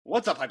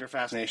What's up, Hyper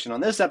Fascination?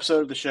 On this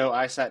episode of the show,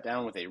 I sat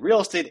down with a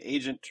real estate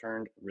agent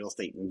turned real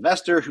estate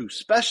investor who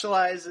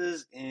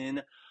specializes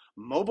in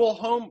mobile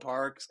home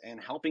parks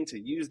and helping to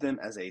use them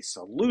as a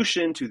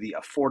solution to the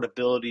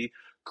affordability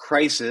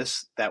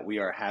crisis that we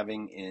are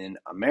having in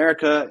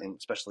America, and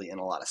especially in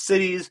a lot of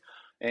cities.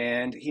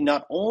 And he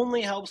not only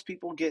helps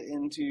people get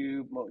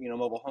into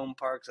mobile home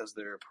parks as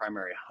their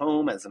primary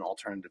home as an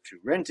alternative to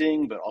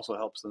renting, but also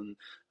helps them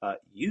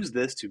use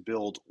this to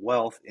build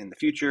wealth in the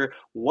future.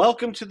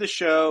 Welcome to the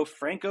show,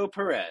 Franco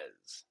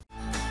Perez.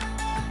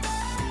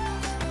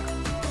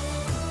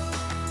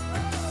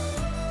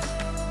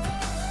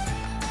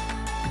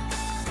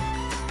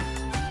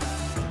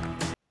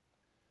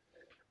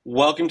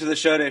 Welcome to the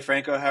show today,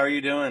 Franco. How are you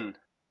doing?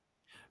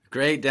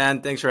 Great, Dan.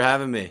 Thanks for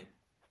having me.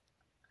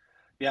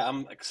 Yeah,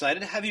 I'm excited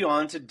to have you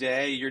on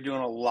today. You're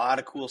doing a lot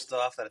of cool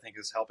stuff that I think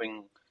is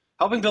helping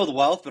build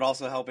wealth, but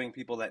also helping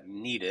people that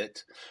need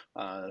it.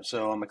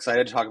 So I'm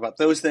excited to talk about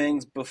those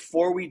things.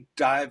 Before we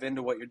dive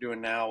into what you're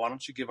doing now, why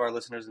don't you give our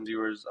listeners and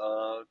viewers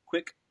a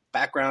quick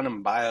background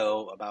and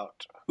bio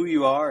about who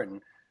you are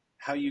and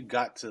how you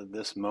got to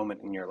this moment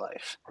in your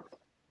life?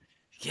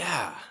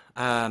 Yeah.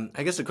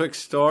 I guess a quick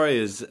story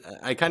is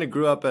I kind of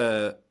grew up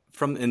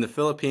from in the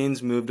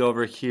Philippines, moved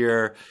over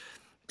here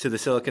to the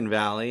Silicon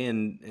Valley,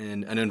 and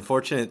an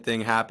unfortunate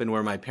thing happened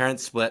where my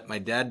parents split. My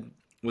dad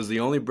was the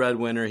only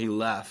breadwinner. He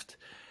left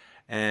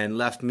and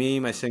left me,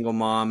 my single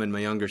mom, and my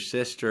younger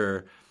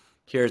sister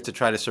here to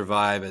try to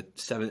survive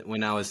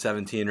when I was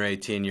 17 or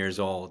 18 years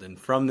old. And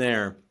from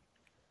there,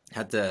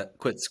 had to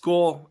quit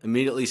school,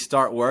 immediately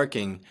start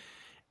working.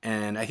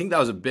 And I think that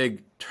was a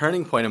big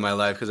turning point in my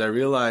life because I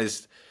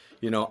realized,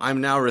 I'm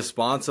now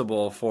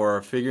responsible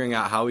for figuring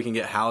out how we can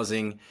get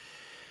housing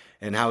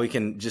and how we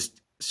can just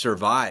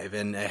survive.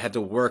 And I had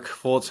to work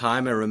full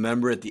time. I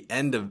remember at the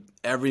end of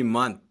every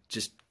month,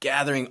 just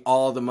gathering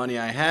all the money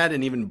I had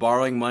and even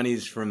borrowing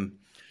monies from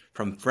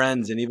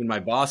friends and even my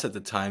boss at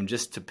the time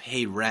just to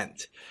pay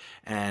rent.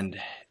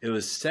 And it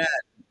was sad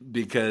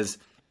because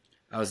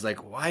I was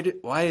like,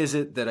 why is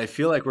it that I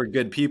feel like we're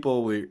good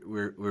people? We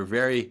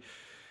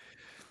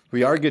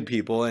are good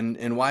people,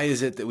 and why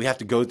is it that we have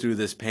to go through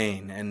this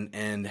pain?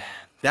 And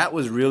that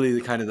was really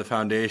the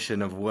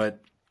foundation of what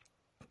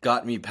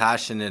got me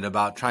passionate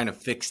about trying to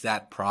fix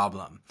that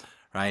problem,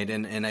 right?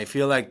 And I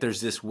feel like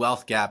there's this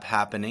wealth gap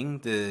happening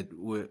that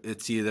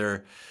it's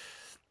either,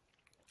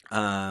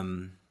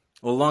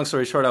 long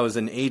story short, I was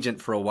an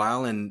agent for a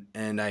while, and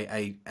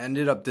I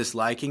ended up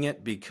disliking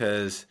it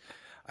because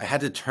I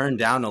had to turn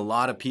down a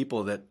lot of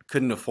people that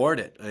couldn't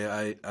afford it.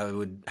 I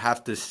would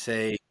have to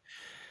say,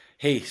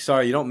 hey,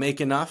 sorry, you don't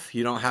make enough,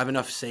 you don't have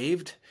enough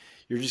saved,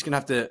 you're just gonna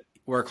have to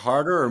work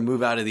harder or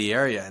move out of the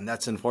area, and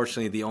that's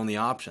unfortunately the only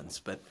options.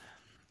 But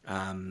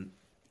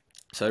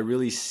so I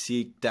really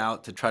seeked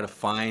out to try to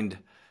find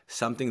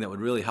something that would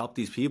really help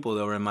these people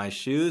that were in my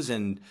shoes,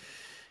 and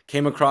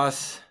came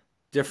across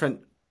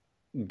different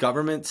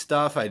government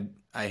stuff. I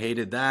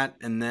hated that,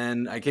 and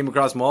then I came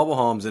across mobile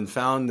homes and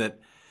found that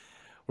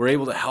we're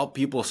able to help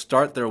people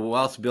start their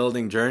wealth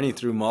building journey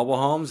through mobile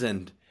homes,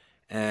 and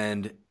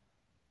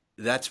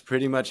that's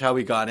pretty much how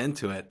we got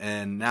into it.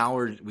 And now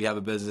we have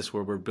a business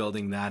where we're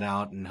building that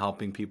out and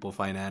helping people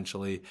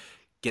financially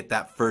get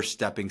that first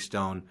stepping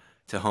stone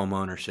to home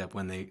ownership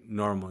when they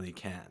normally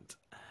can't.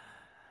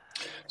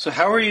 So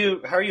how are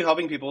you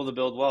helping people to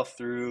build wealth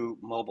through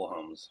mobile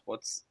homes?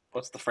 What's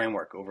the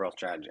framework, overall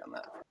strategy on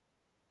that?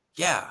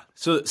 Yeah.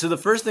 So the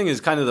first thing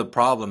is kind of the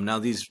problem. Now,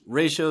 these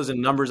ratios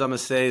and numbers I'm gonna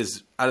say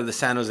is out of the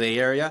San Jose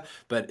area,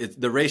 but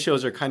the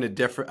ratios are kind of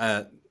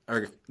different.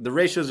 Or the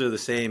ratios are the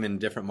same in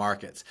different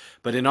markets.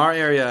 But in our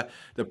area,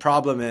 the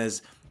problem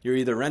is you're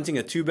either renting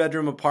a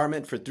 2-bedroom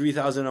apartment for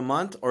 $3,000 a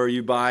month, or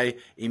you buy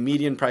a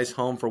median price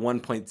home for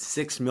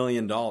 $1.6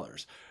 million,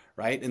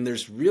 right? And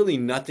there's really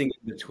nothing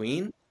in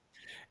between.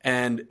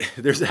 And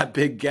there's that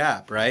big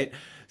gap, right?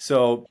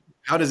 So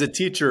how does a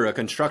teacher, a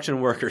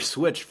construction worker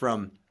switch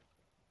from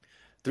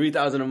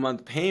 3,000 a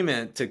month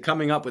payment to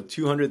coming up with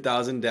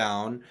 200,000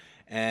 down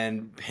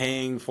and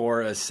paying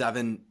for a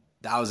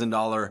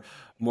 $7,000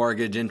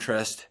 mortgage,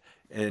 interest,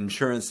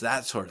 insurance,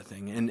 that sort of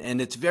thing? And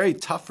it's very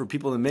tough for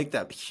people to make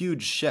that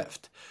huge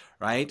shift,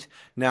 right?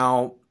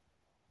 Now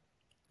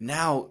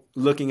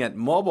looking at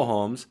mobile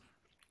homes,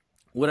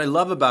 what I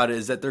love about it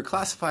is that they're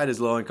classified as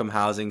low income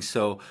housing.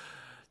 So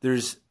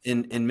there's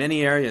in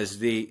many areas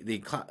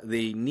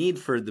the need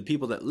for the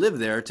people that live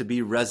there to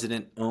be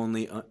resident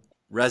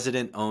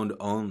owned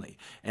only.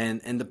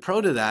 And the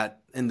pro to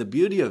that and the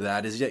beauty of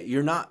that is that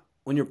you're not,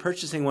 when you're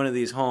purchasing one of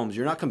these homes,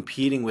 you're not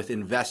competing with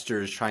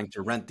investors trying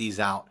to rent these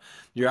out.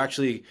 You're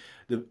actually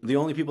the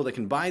only people that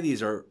can buy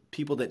these are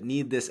people that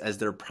need this as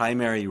their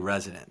primary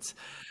residence.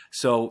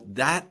 So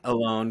that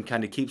alone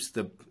kind of keeps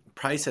the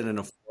price at an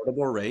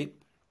affordable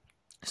rate.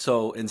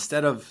 So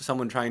instead of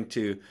someone trying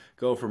to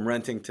go from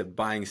renting to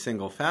buying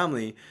single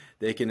family,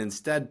 they can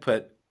instead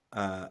put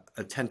a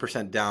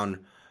 10%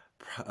 down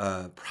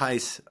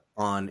price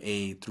on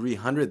a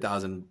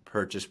 300,000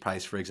 purchase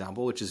price, for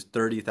example, which is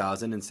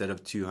 30,000 instead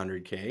of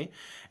 200K.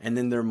 And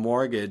then their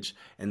mortgage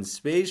and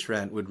space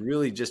rent would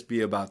really just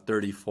be about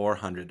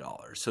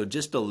 $3,400. So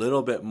just a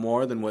little bit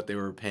more than what they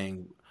were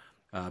paying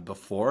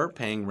before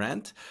paying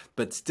rent,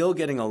 but still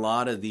getting a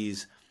lot of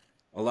these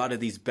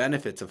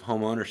benefits of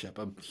home ownership.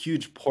 A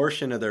huge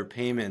portion of their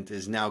payment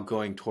is now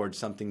going towards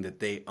something that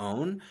they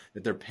own,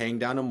 that they're paying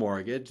down a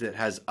mortgage that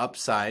has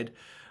upside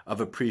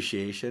of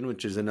appreciation,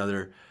 which is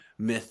another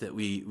myth that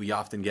we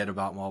often get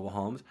about mobile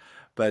homes.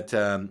 But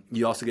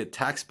you also get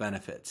tax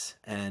benefits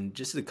and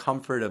just the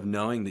comfort of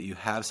knowing that you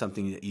have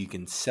something that you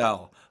can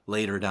sell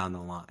later down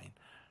the line.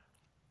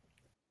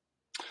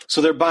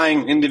 So they're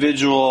buying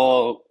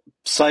individual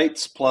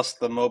sites plus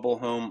the mobile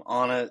home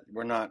on it.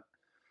 We're not,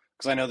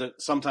 because I know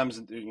that sometimes,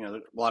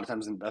 a lot of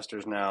times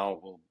investors now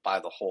will buy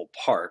the whole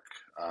park.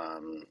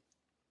 Um,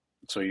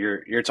 so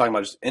you're talking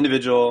about just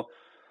individual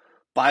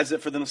buys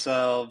it for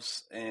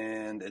themselves,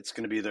 and it's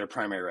going to be their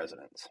primary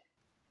residence.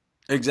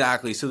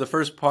 Exactly. So the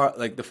first part,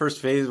 like the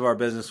first phase of our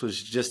business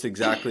was just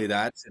exactly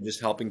that. So just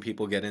helping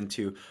people get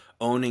into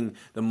owning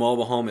the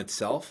mobile home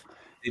itself.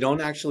 They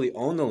don't actually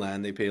own the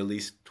land. They pay a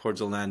lease towards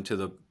the land to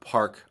the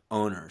park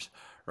owners,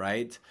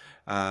 right?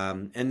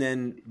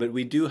 But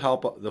we do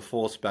help the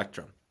full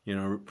spectrum,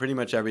 pretty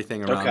much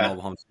everything around Okay.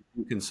 mobile homes.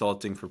 We do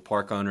consulting for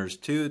park owners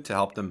too, to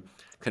help them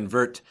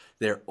convert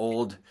their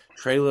old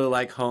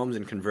trailer-like homes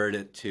and convert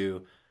it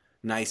to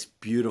nice,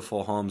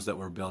 beautiful homes that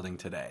we're building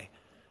today.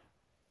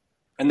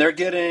 And they're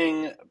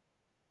getting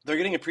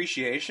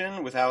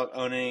appreciation without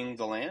owning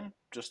the land,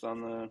 just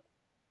on the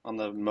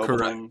mobile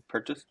Correct. home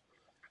purchase.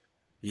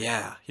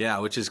 Yeah, yeah,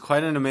 which is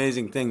quite an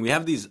amazing thing. We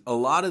have a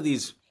lot of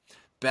these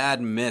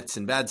bad myths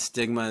and bad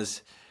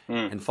stigmas Hmm.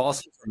 and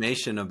false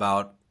information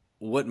about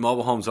what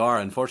mobile homes are.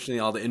 Unfortunately,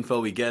 all the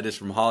info we get is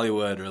from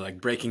Hollywood or like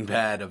Breaking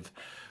Bad of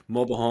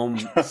mobile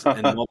homes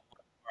and mobile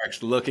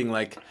parks looking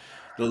like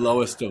the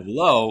lowest of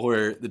low,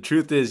 where the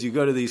truth is you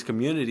go to these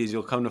communities,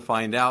 you'll come to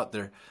find out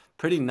they're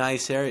pretty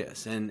nice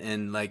areas.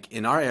 And like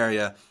in our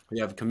area,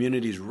 we have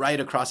communities right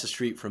across the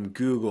street from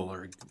Google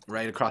or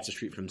right across the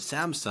street from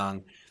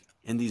Samsung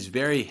in these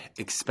very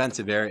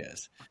expensive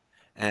areas.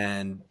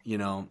 And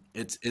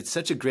it's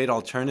such a great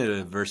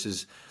alternative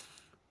versus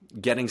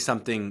getting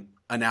something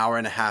an hour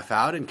and a half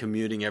out and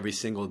commuting every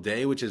single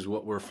day, which is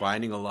what we're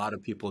finding a lot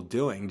of people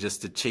doing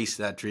just to chase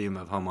that dream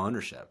of home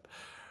ownership,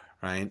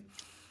 right?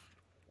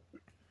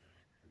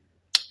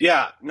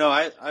 Yeah, no,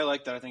 I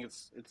like that. I think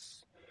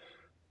it's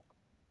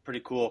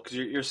pretty cool because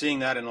you're seeing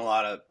that in a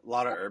lot of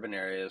urban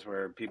areas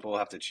where people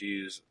have to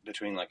choose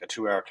between like a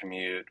 2 hour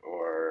commute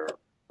or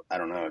I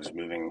don't know, just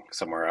moving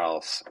somewhere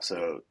else.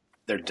 So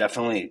there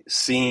definitely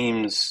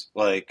seems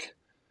like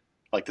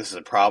this is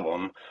a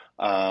problem,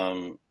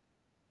 um,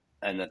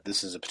 and that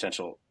this is a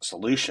potential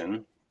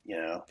solution. You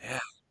know, Yeah.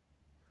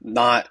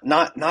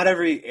 not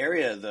every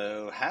area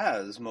though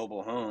has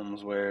mobile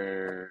homes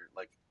where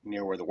like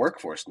near where the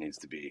workforce needs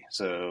to be.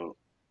 So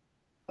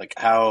like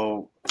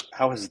how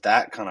has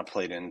that kind of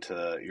played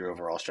into your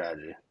overall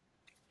strategy?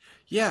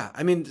 Yeah,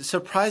 I mean,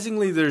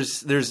 surprisingly,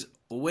 there's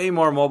way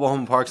more mobile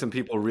home parks than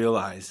people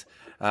realize.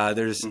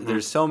 There's Hmm.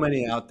 there's so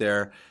many out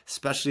there,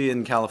 especially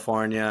in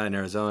California and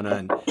Arizona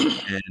and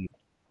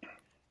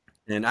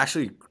and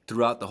actually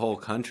throughout the whole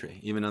country,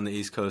 even on the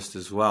East Coast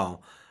as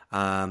well.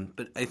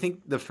 But I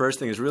think the first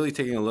thing is really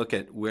taking a look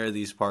at where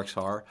these parks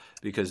are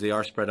because they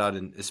are spread out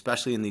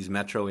especially in these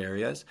metro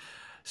areas.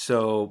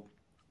 So,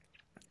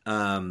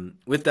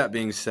 with that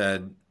being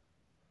said,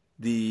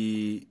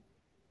 the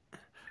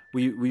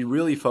we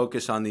really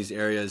focus on these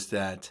areas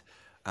that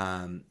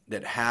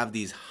have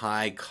these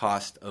high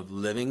cost of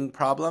living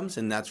problems,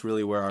 and that's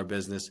really where our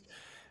business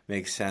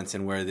makes sense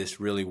and where this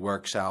really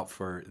works out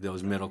for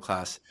those middle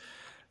class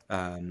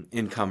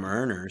income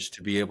earners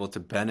to be able to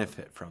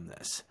benefit from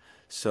this.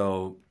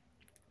 So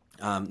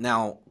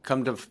now,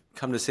 come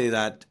to say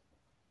that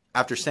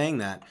after saying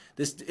that,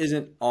 this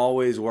isn't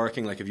always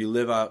working. Like if you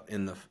live out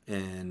in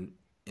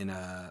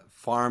a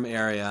farm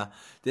area,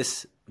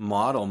 this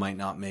model might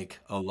not make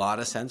a lot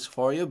of sense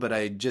for you. But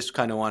I just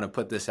kind of want to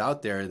put this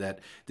out there that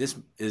this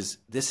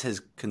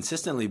has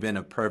consistently been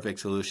a perfect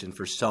solution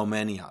for so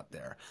many out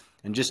there,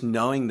 and just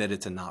knowing that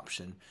it's an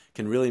option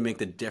can really make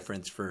the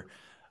difference for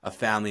a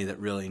family that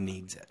really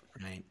needs it,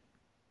 right?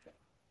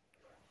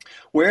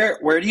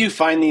 Where do you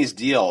find these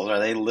deals? Are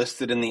they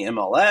listed in the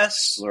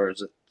MLS or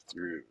is it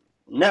through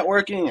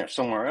networking or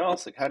somewhere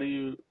else? Like how do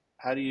you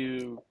how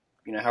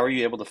are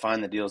you able to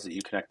find the deals that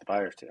you connect the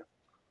buyers to?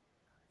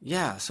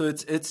 Yeah, so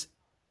it's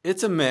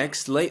a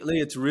mix. Lately,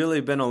 it's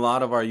really been a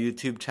lot of our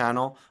YouTube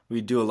channel.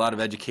 We do a lot of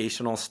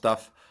educational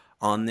stuff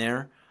on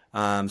there.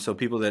 So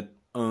people that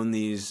own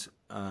these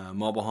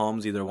mobile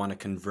homes either want to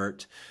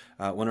convert.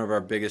 One of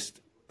our biggest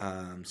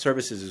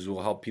services is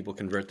we'll help people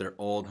convert their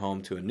old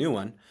home to a new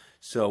one.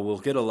 So we'll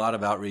get a lot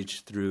of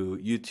outreach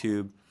through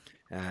YouTube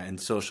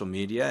and social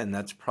media, and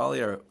that's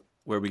probably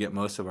where we get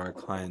most of our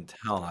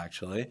clientele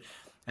actually.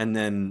 And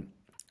then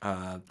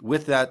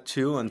with that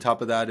too, on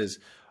top of that is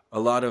a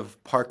lot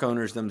of park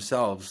owners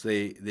themselves,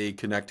 they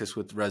connect us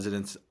with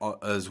residents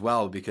as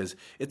well, because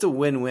it's a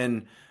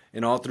win-win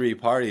in all three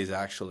parties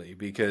actually.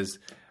 Because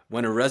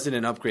when a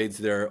resident upgrades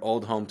their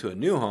old home to a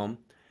new home,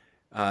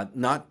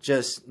 not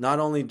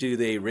only do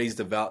they raise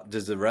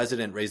does the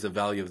resident raise the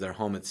value of their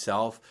home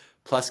itself,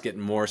 plus get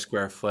more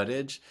square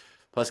footage,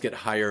 plus get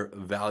higher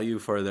value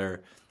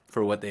for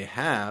for what they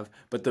have,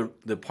 but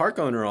the park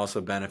owner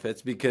also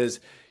benefits because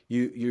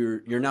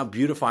you're now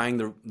beautifying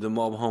the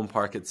mobile home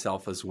park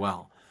itself as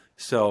well.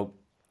 So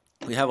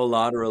we have a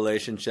lot of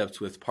relationships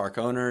with park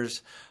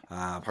owners,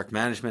 park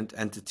management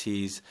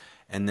entities,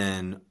 and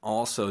then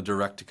also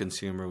direct to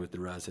consumer with the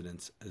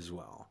residents as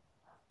well.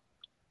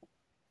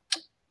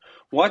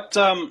 What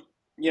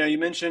you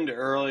mentioned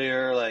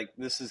earlier, like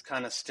this is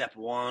kind of step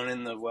one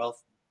in the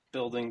wealth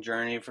building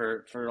journey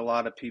for a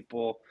lot of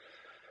people.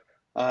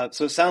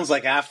 So it sounds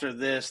like after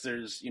this,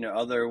 there's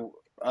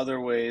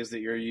other ways that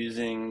you're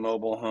using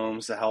mobile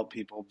homes to help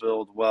people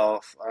build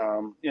wealth.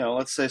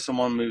 Let's say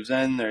someone moves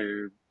in,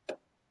 they're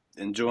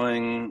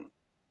enjoying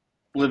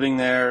living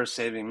there,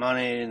 saving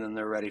money, and then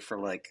they're ready for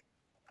like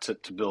to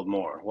build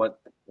more.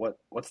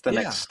 What's the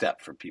next Yeah.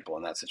 step for people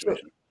in that So,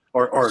 situation,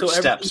 or so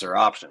steps or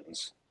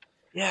options?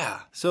 yeah.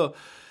 So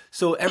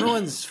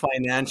everyone's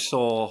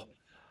financial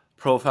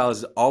profile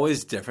is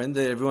always different.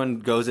 Everyone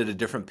goes at a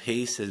different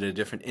pace, at a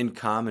different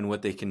income, and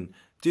what they can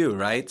do,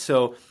 right?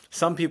 So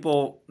some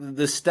people,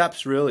 the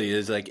steps really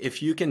is like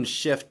if you can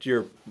shift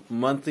your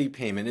monthly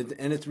payment,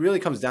 and it really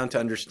comes down to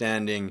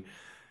understanding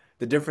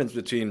the difference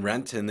between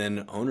rent and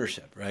then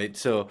ownership, right?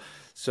 So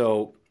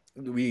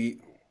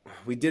we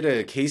we did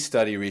a case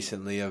study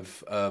recently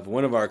of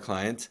one of our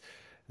clients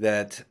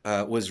that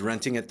was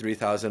renting at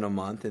 3,000 a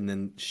month and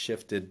then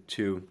shifted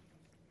to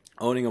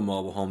owning a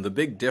mobile home. The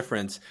big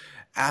difference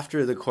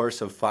after the course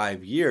of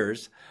 5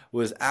 years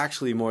was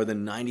actually more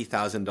than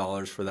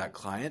 $90,000 for that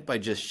client by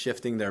just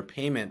shifting their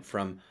payment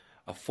from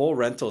a full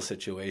rental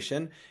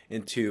situation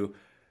into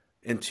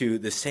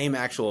the same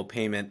actual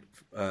payment,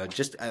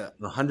 just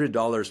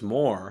 $100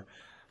 more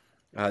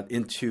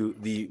into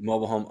the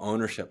mobile home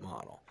ownership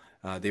model.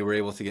 They were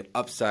able to get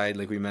upside,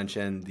 like we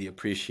mentioned, the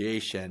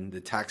appreciation,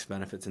 the tax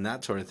benefits, and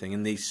that sort of thing.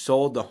 And they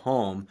sold the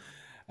home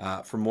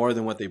for more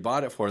than what they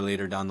bought it for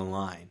later down the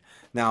line.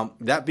 Now,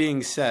 that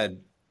being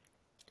said,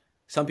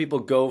 some people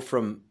go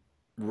from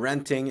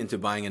renting into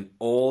buying an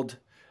old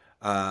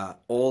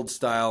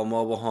style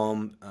mobile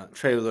home,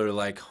 trailer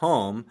like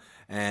home,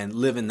 and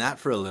live in that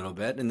for a little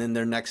bit. And then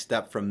their next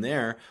step from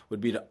there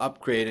would be to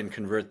upgrade and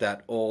convert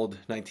that old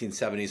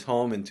 1970s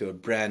home into a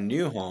brand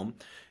new home.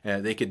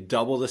 They could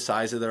double the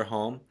size of their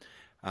home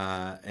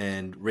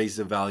and raise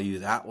the value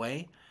that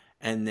way.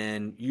 And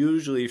then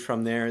usually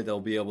from there,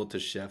 they'll be able to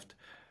shift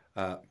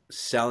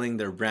selling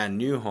their brand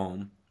new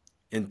home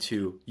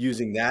into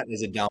using that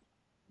as a down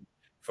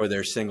for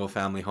their single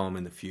family home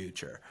in the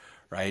future,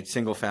 right?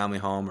 Single family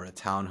home or a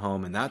town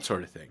home and that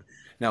sort of thing.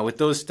 Now, with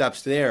those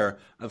steps there,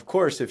 of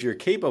course, if you're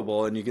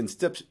capable and you can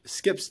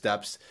skip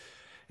steps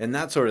and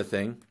that sort of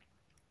thing,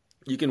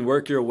 you can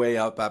work your way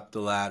up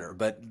the ladder.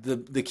 But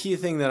the key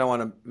thing that I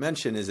want to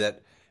mention is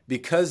that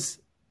because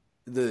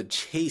the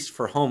chase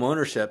for home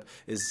ownership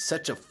is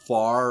such a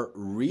far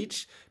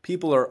reach,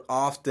 people are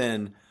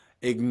often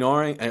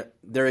ignoring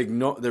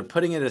they're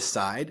putting it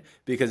aside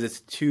because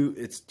it's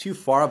too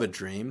far of a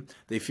dream.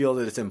 They feel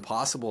that it's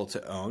impossible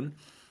to own.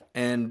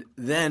 And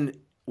then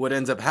what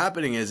ends up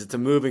happening is it's a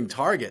moving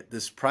target.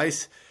 This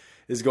price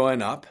is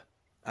going up.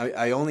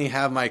 I only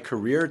have my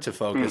career to Hmm.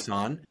 focus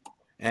on,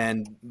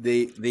 and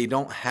they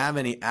don't have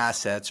any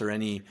assets or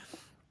any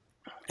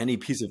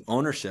piece of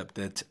ownership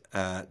that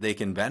they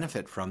can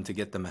benefit from to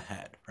get them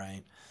ahead,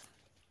 right?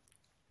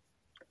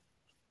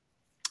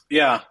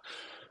 Yeah.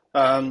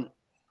 Um,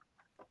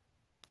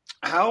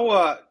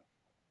 how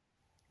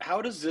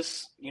how does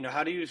this,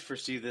 how do you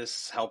foresee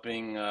this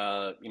helping,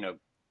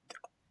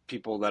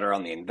 people that are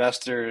on the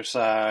investor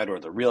side or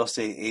the real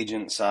estate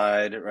agent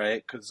side,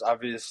 right? Because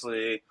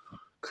obviously,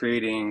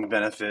 creating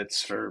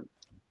benefits for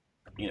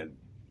you know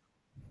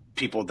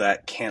people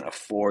that can't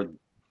afford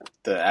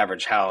the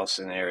average house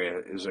in the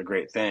area is a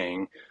great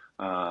thing.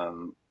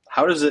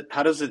 How does it?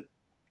 How does it?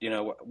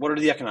 What are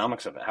the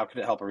economics of it? How could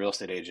it help a real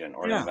estate agent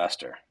or an Yeah.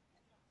 investor?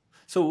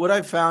 So what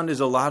I've found is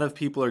a lot of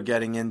people are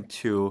getting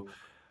into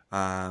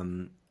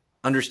um,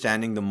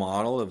 understanding the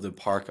model of the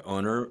park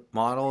owner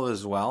model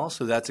as well.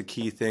 So that's a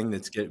key thing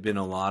that's been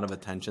a lot of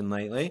attention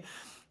lately.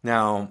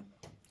 Now,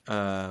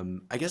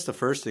 I guess the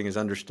first thing is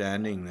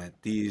understanding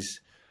that these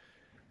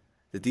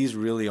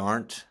really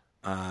aren't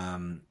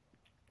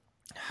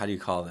how do you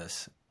call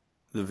this?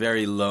 The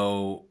very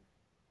low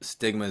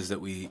stigmas that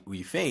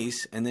we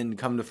face, and then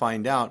come to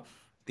find out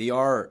they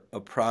are a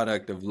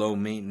product of low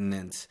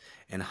maintenance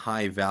and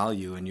high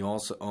value, and you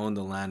also own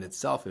the land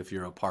itself if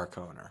you're a park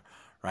owner,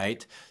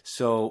 right?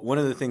 So one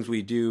of the things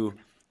we do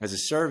as a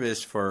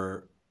service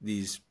for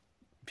these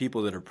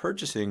people that are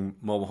purchasing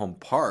mobile home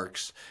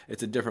parks,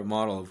 it's a different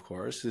model, of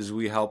course, is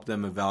we help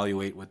them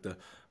evaluate what the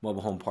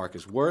mobile home park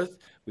is worth.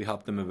 We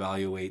help them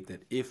evaluate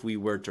that if we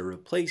were to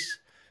replace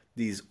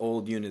these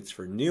old units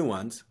for new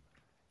ones,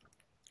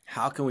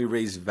 how can we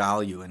raise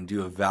value and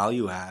do a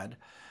value add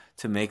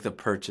to make the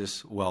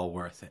purchase well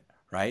worth it,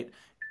 right?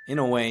 In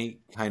a way,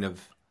 kind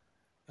of,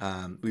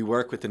 we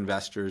work with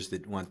investors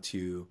that want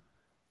to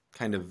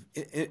kind of,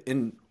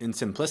 in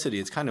simplicity,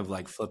 it's kind of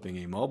like flipping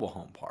a mobile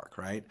home park,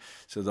 right?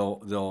 So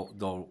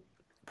they'll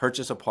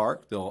purchase a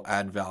park, they'll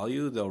add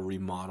value, they'll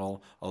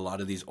remodel a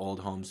lot of these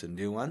old homes to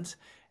new ones,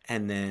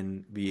 and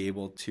then be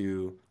able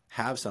to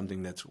have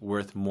something that's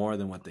worth more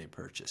than what they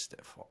purchased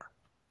it for.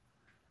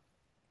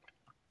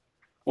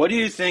 What do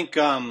you think,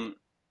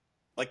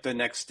 like the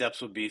next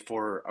steps would be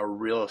for a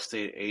real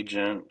estate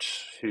agent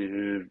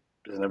who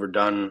has never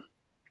done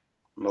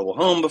mobile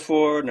home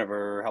before,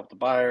 never helped a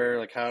buyer?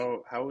 Like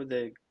how would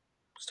they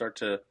start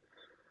to,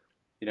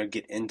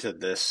 get into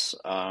this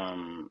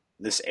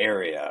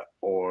area,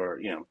 or,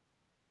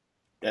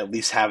 at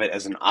least have it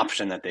as an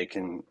option that they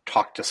can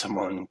talk to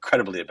someone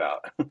credibly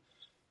about?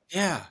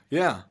 Yeah,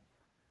 yeah.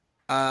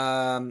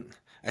 I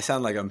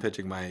sound like I'm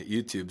pitching my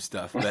YouTube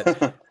stuff, but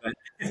but,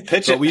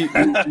 Pitch but it.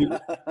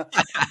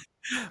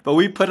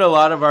 we put a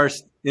lot of our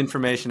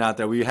information out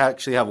there. We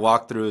actually have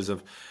walkthroughs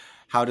of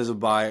how does a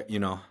buyer,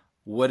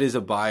 what is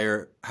a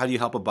buyer? How do you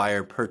help a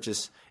buyer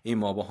purchase a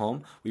mobile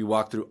home? We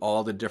walk through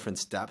all the different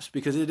steps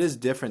because it is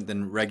different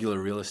than regular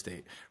real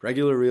estate.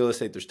 Regular real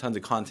estate, there's tons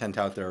of content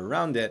out there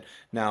around it.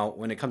 Now,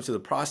 when it comes to the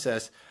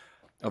process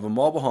of a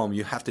mobile home,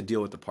 you have to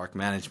deal with the park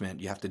management.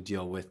 You have to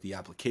deal with the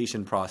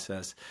application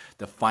process.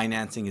 The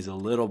financing is a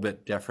little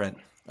bit different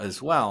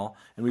as well,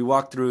 and we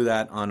walk through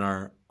that on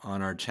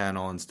our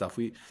channel and stuff.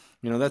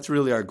 That's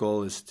really our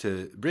goal, is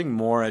to bring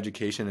more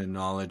education and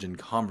knowledge and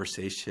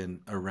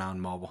conversation around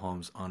mobile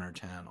homes on our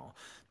channel.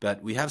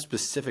 But we have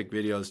specific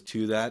videos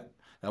to that.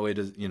 That way,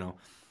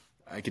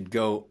 I could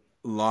go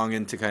long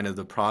into kind of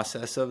the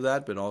process of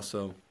that, but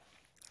also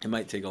it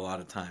might take a lot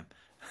of time.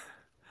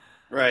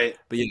 Right.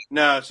 But yeah,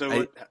 No, so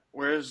I,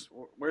 where's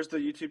the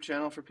YouTube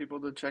channel for people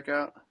to check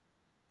out?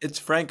 it's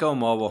Franco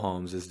Mobile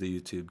Homes is the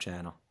YouTube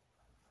channel.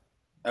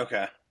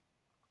 Okay,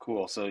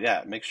 cool. So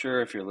yeah, make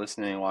sure if you're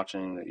listening,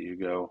 watching, that you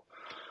go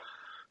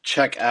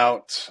check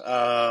out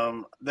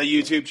the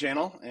YouTube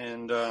channel.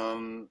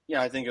 And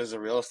yeah, I think as a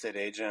real estate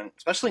agent,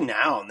 especially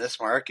now in this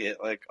market,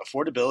 like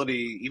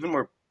affordability, even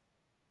where,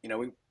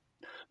 we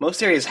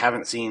most areas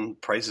haven't seen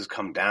prices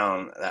come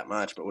down that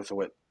much, but with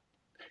what,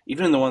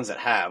 even in the ones that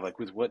have, like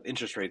with what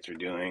interest rates are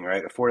doing,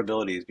 right?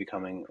 Affordability is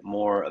becoming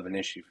more of an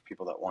issue for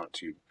people that want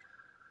to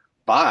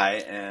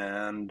buy,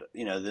 and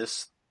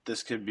this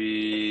could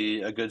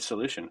be a good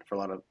solution for a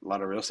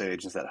lot of real estate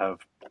agents that have,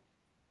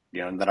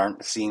 that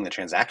aren't seeing the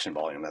transaction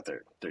volume that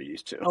they're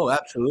used to. Oh,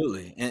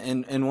 absolutely.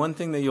 And one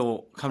thing that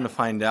you'll come to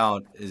find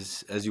out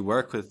is, as you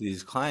work with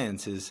these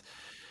clients, is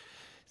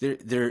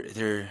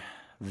they're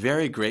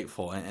very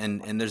grateful,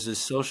 and there's this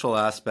social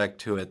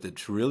aspect to it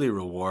that's really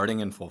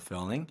rewarding and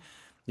fulfilling.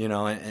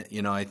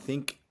 I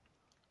think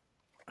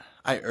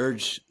I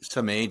urge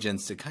some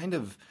agents to kind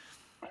of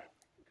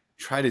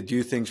try to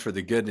do things for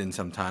the good, and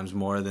sometimes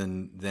more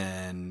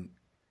than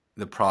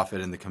the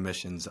profit and the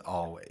commissions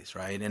always,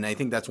 right? And I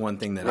think that's one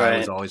thing that I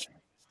was Right. always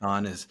focused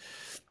on is,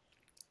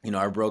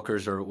 our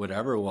brokers or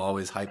whatever will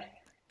always hype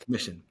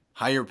commission,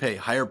 higher pay,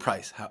 higher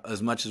price,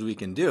 as much as we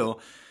can do.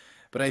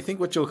 But I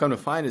think what you'll come to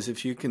find is,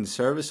 if you can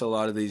service a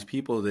lot of these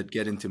people that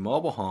get into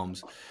mobile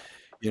homes,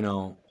 you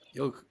know,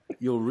 you'll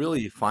you'll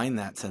really find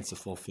that sense of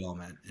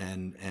fulfillment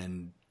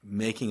and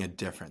making a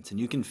difference. And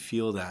you can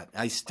feel that.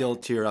 I still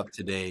tear up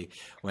today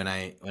when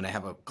I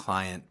have a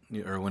client,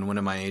 or when one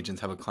of my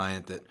agents have a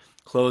client that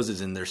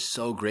closes, and they're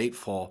so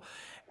grateful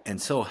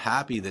and so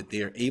happy that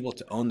they are able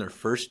to own their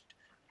first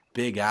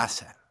big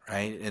asset,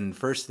 right? And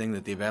first thing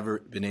that they've ever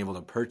been able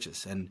to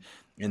purchase. And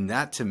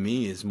that to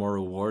me is more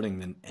rewarding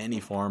than any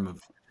form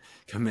of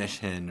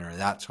commission or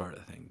that sort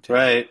of thing too.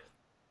 Right.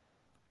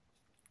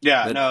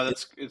 Yeah, But no,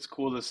 it's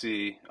cool to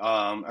see.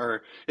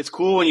 Or it's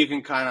cool when you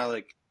can kind of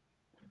like,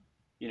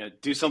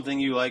 do something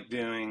you like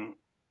doing,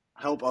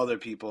 help other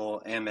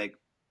people and make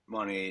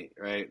money,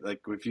 right?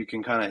 Like if you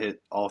can kind of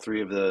hit all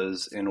three of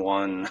those in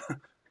one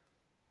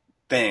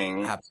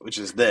thing, which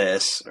is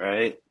this,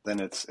 right? Then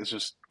it's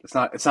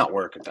not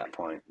work at that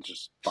point. It's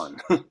just fun.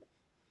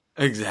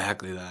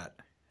 exactly that.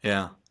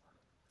 Yeah.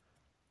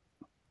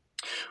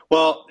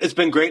 Well, it's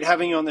been great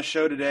having you on the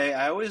show today.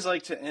 I always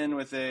like to end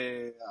with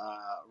a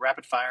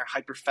rapid fire,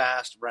 hyper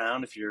fast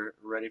round if you're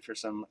ready for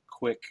some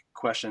quick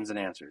questions and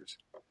answers.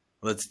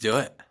 Let's do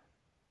it.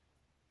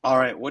 All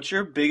right, what's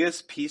your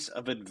biggest piece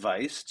of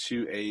advice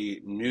to a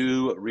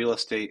new real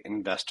estate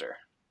investor?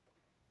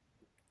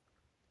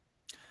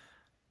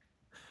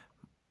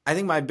 I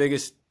think my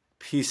biggest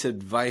piece of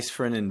advice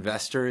for an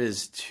investor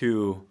is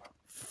to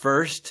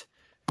first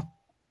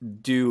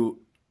do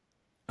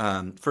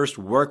first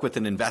work with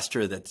an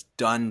investor that's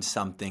done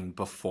something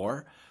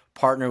before.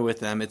 Partner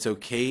with them. It's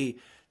okay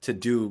to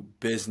do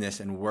business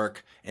and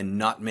work and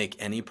not make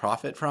any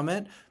profit from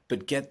it,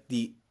 but get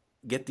the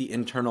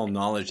internal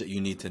knowledge that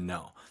you need to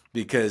know.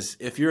 Because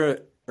if you're an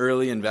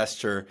early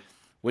investor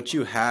what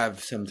you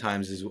have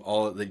sometimes is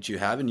all that you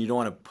have, and you don't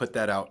want to put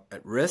that out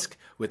at risk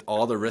with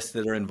all the risks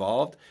that are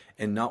involved,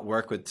 and not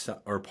work with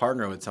or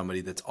partner with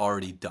somebody that's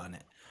already done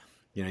it.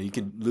 You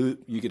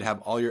could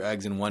have all your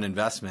eggs in one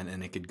investment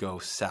and it could go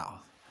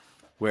south.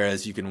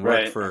 Whereas you can work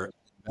Right. for an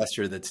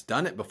investor that's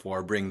done it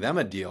before, bring them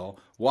a deal,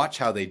 watch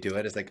how they do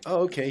it. It's like,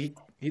 oh, okay,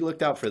 he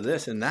looked out for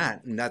this and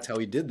that's how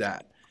he did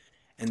that.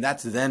 And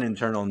that's then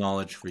internal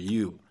knowledge for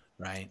you,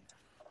 right?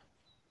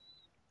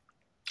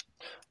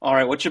 All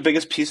right. What's your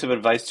biggest piece of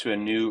advice to a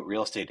new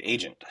real estate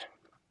agent?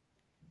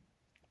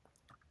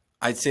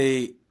 I'd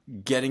say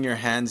getting your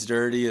hands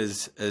dirty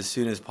as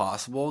soon as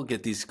possible.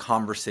 Get these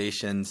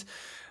conversations.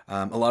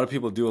 A lot of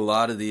people do a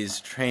lot of these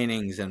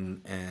trainings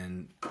and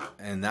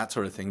that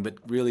sort of thing, but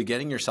really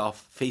getting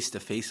yourself face to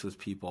face with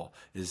people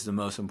is the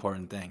most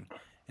important thing,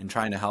 and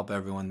trying to help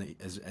everyone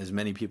as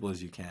many people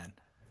as you can.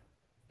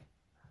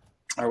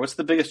 Or what's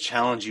the biggest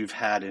challenge you've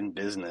had in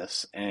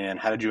business, and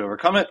how did you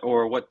overcome it,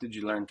 or what did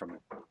you learn from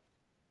it?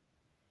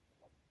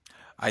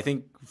 I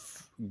think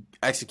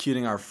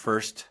executing our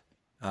first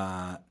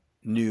uh,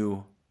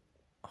 new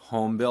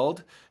home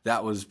build,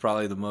 that was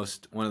probably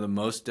one of the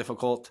most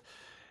difficult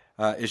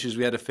issues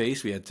we had to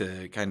face. We had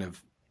to kind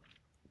of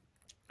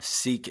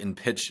seek and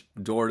pitch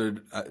door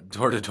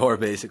to door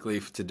basically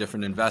to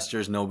different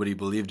investors. Nobody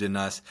believed in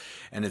us,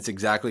 and it's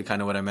exactly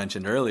kind of what I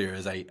mentioned earlier.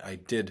 Is I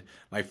did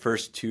my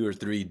first two or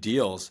three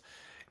deals,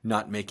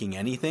 not making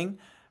anything,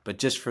 but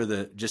just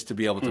to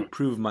be able to Hmm.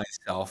 prove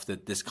myself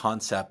that this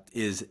concept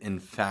is in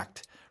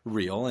fact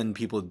real and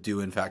people do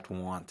in fact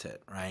want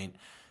it, right?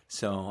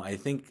 So I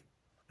think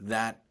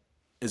that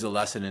is a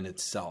lesson in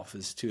itself,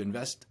 is to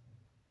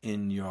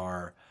in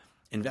your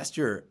invest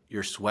your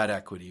sweat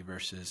equity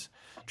versus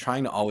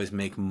trying to always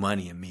make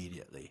money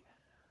immediately.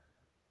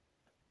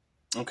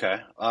 Okay.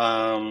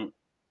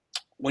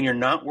 When you're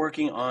not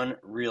working on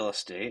real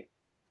estate,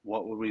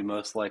 what would we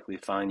most likely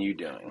find you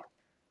doing?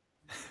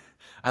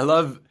 I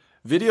love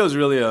video is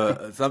really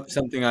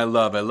something I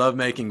love. I love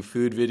making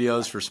food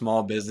videos for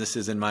small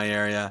businesses in my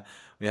area.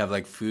 We have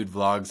like food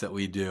vlogs that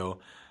we do.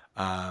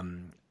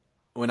 Um,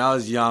 when I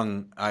was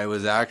young, I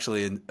was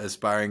actually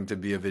aspiring to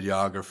be a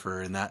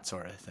videographer and that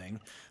sort of thing,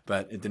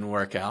 but it didn't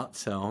work out.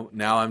 So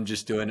now I'm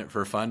just doing it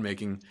for fun,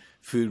 making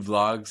food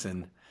vlogs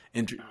and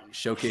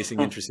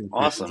showcasing interesting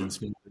foods Awesome. and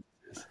small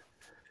businesses.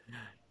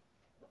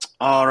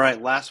 All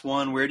right, last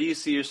one. Where do you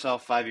see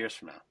yourself 5 years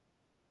from now?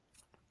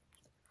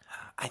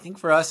 I think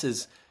for us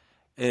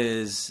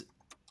is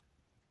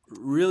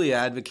really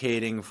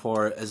advocating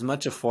for as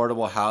much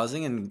affordable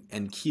housing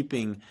and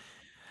keeping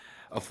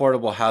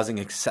affordable housing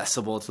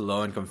accessible to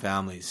low income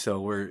families.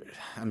 So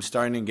I'm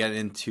starting to get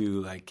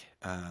into like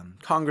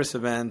Congress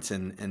events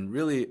and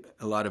really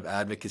a lot of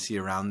advocacy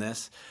around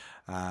this,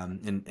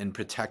 in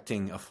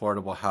protecting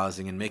affordable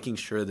housing and making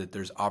sure that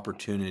there's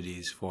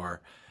opportunities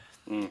for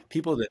Mm,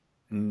 people that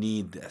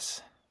need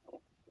this.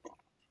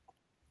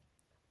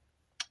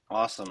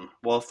 awesome.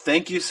 Well,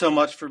 thank you so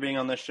much for being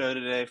on the show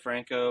today,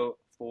 Franco.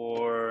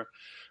 For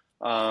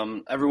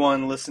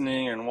everyone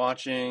listening and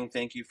watching,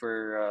 thank you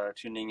for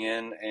tuning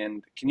in.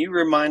 And can you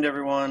remind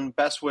everyone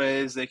best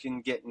ways they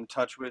can get in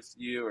touch with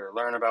you or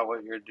learn about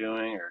what you're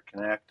doing or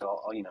connect,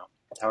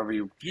 however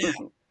you Yeah.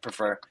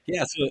 prefer.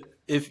 Yeah, so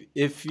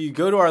if you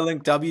go to our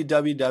link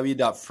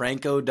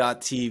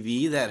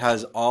www.franco.tv, that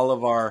has all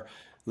of our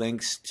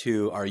links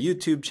to our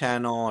YouTube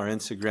channel, our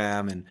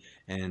Instagram,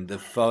 and the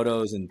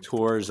photos and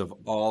tours of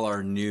all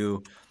our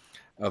new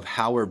of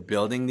how we're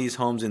building these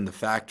homes in the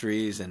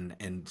factories,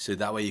 and so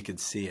that way you could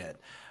see it.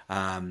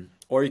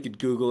 Or you could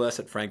Google us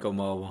at Franco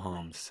Mobile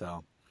Homes.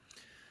 So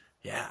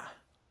yeah,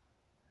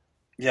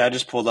 Yeah, I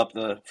just pulled up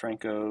the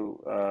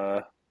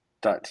Franco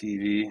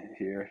 .tv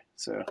here,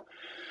 so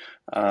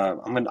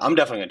I'm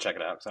definitely gonna check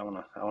it out because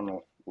I wanna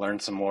learn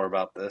some more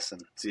about this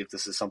and see if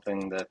this is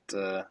something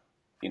that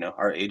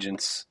our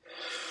agents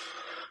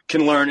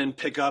can learn and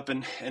pick up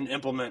and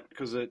implement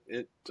because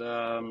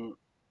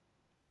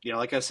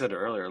like I said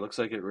earlier, it looks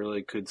like it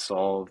really could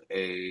solve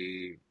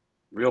a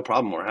real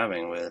problem we're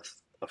having with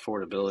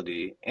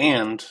affordability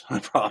and the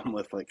problem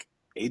with like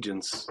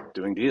agents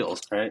doing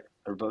deals, right?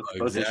 Or both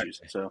issues.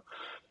 exactly. So,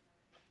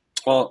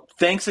 well,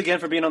 thanks again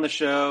for being on the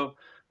show.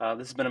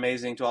 This has been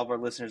amazing to all of our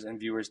listeners and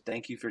viewers.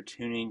 Thank you for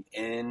tuning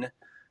in.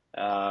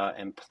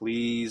 And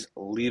please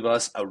leave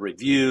us a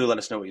review. Let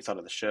us know what you thought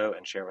of the show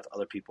and share with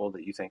other people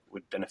that you think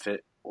would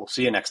benefit. We'll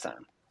see you next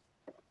time.